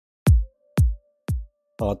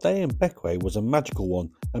Our day in Bequia was a magical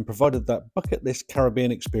one and provided that bucket list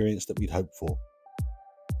Caribbean experience that we'd hoped for.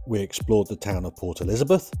 We explored the town of Port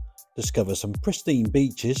Elizabeth, discovered some pristine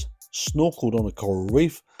beaches, snorkeled on a coral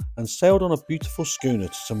reef and sailed on a beautiful schooner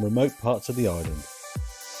to some remote parts of the island.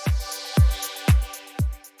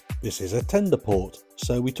 This is a tender port,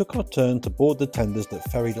 so we took our turn to board the tenders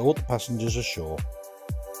that ferried all the passengers ashore.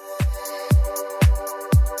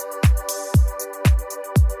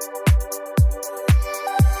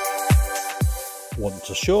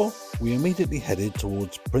 Once ashore, we immediately headed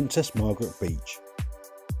towards Princess Margaret Beach.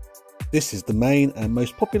 This is the main and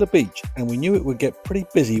most popular beach, and we knew it would get pretty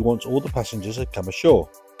busy once all the passengers had come ashore.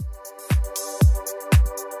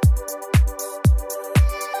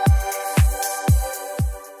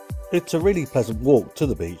 It's a really pleasant walk to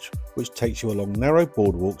the beach, which takes you along narrow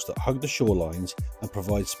boardwalks that hug the shorelines and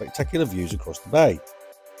provide spectacular views across the bay.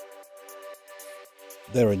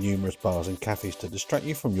 There are numerous bars and cafes to distract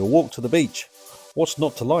you from your walk to the beach. What's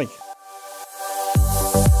not to like?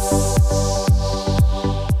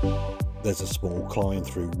 There's a small climb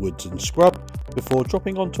through woods and scrub before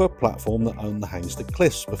dropping onto a platform that overhangs the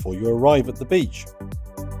cliffs before you arrive at the beach.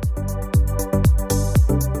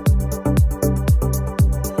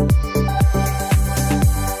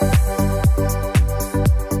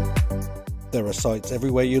 There are sights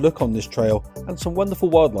everywhere you look on this trail and some wonderful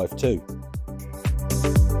wildlife too.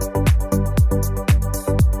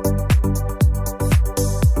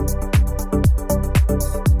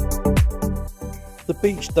 The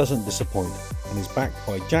beach doesn't disappoint and is backed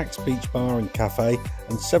by Jack's Beach Bar and Cafe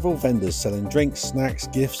and several vendors selling drinks, snacks,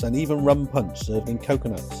 gifts and even rum punch served in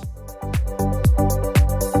coconuts.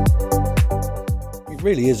 It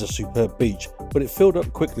really is a superb beach, but it filled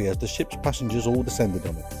up quickly as the ship's passengers all descended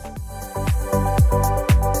on it.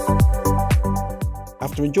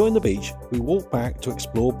 After enjoying the beach, we walked back to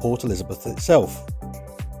explore Port Elizabeth itself.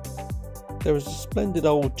 There is a splendid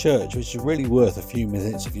old church which is really worth a few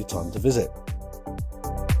minutes of your time to visit.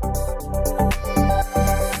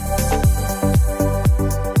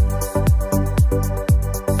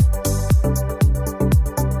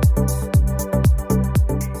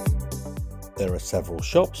 There are several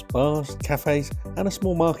shops, bars, cafes and a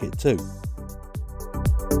small market too.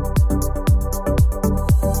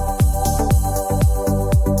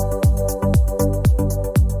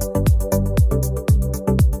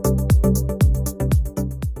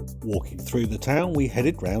 Walking through the town, we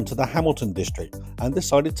headed round to the Hamilton district and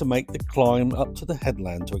decided to make the climb up to the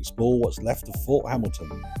headland to explore what's left of Fort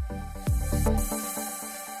Hamilton.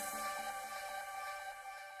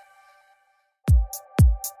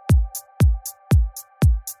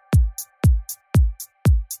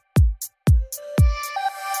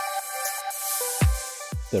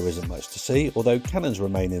 There isn't much to see, although cannons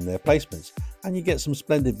remain in their placements, and you get some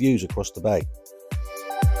splendid views across the bay.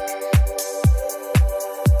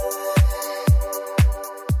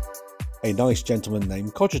 A nice gentleman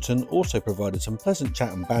named Couldnt also provided some pleasant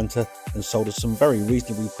chat and banter and sold us some very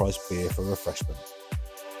reasonably priced beer for refreshment.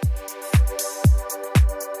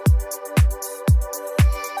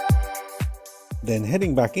 Then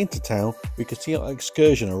heading back into town, we could see our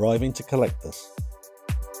excursion arriving to collect us.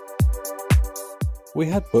 We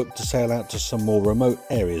had booked to sail out to some more remote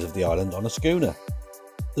areas of the island on a schooner.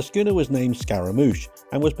 The schooner was named Scaramouche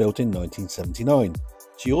and was built in 1979.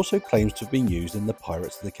 She also claims to have been used in the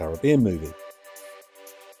Pirates of the Caribbean movie.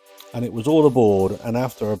 And it was all aboard, and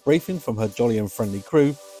after a briefing from her jolly and friendly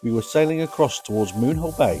crew, we were sailing across towards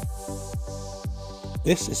Moonhole Bay.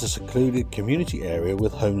 This is a secluded community area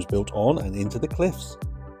with homes built on and into the cliffs.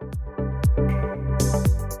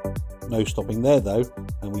 No stopping there though,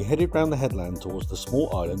 and we headed round the headland towards the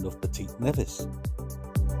small island of Petite Nevis.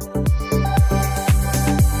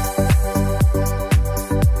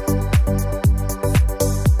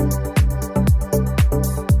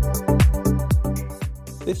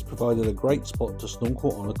 This provided a great spot to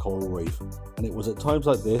snorkel on a coral reef, and it was at times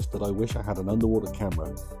like this that I wish I had an underwater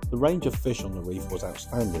camera. The range of fish on the reef was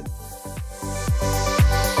outstanding.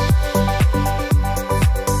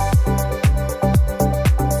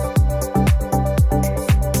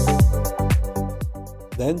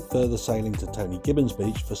 Then further sailing to Tony Gibbons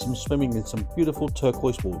Beach for some swimming in some beautiful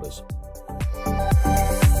turquoise waters.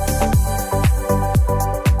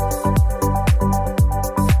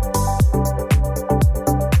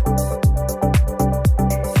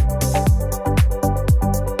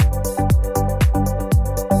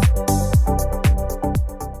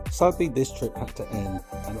 Sadly, this trip had to end,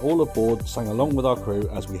 and all aboard sang along with our crew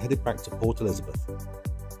as we headed back to Port Elizabeth.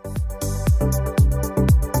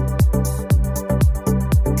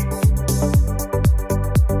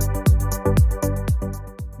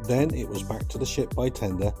 Then it was back to the ship by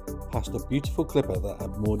tender, past a beautiful clipper that had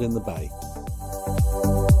moored in the bay.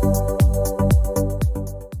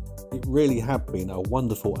 It really had been a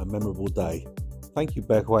wonderful and memorable day. Thank you,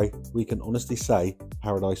 Bequia. We can honestly say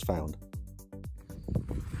paradise found.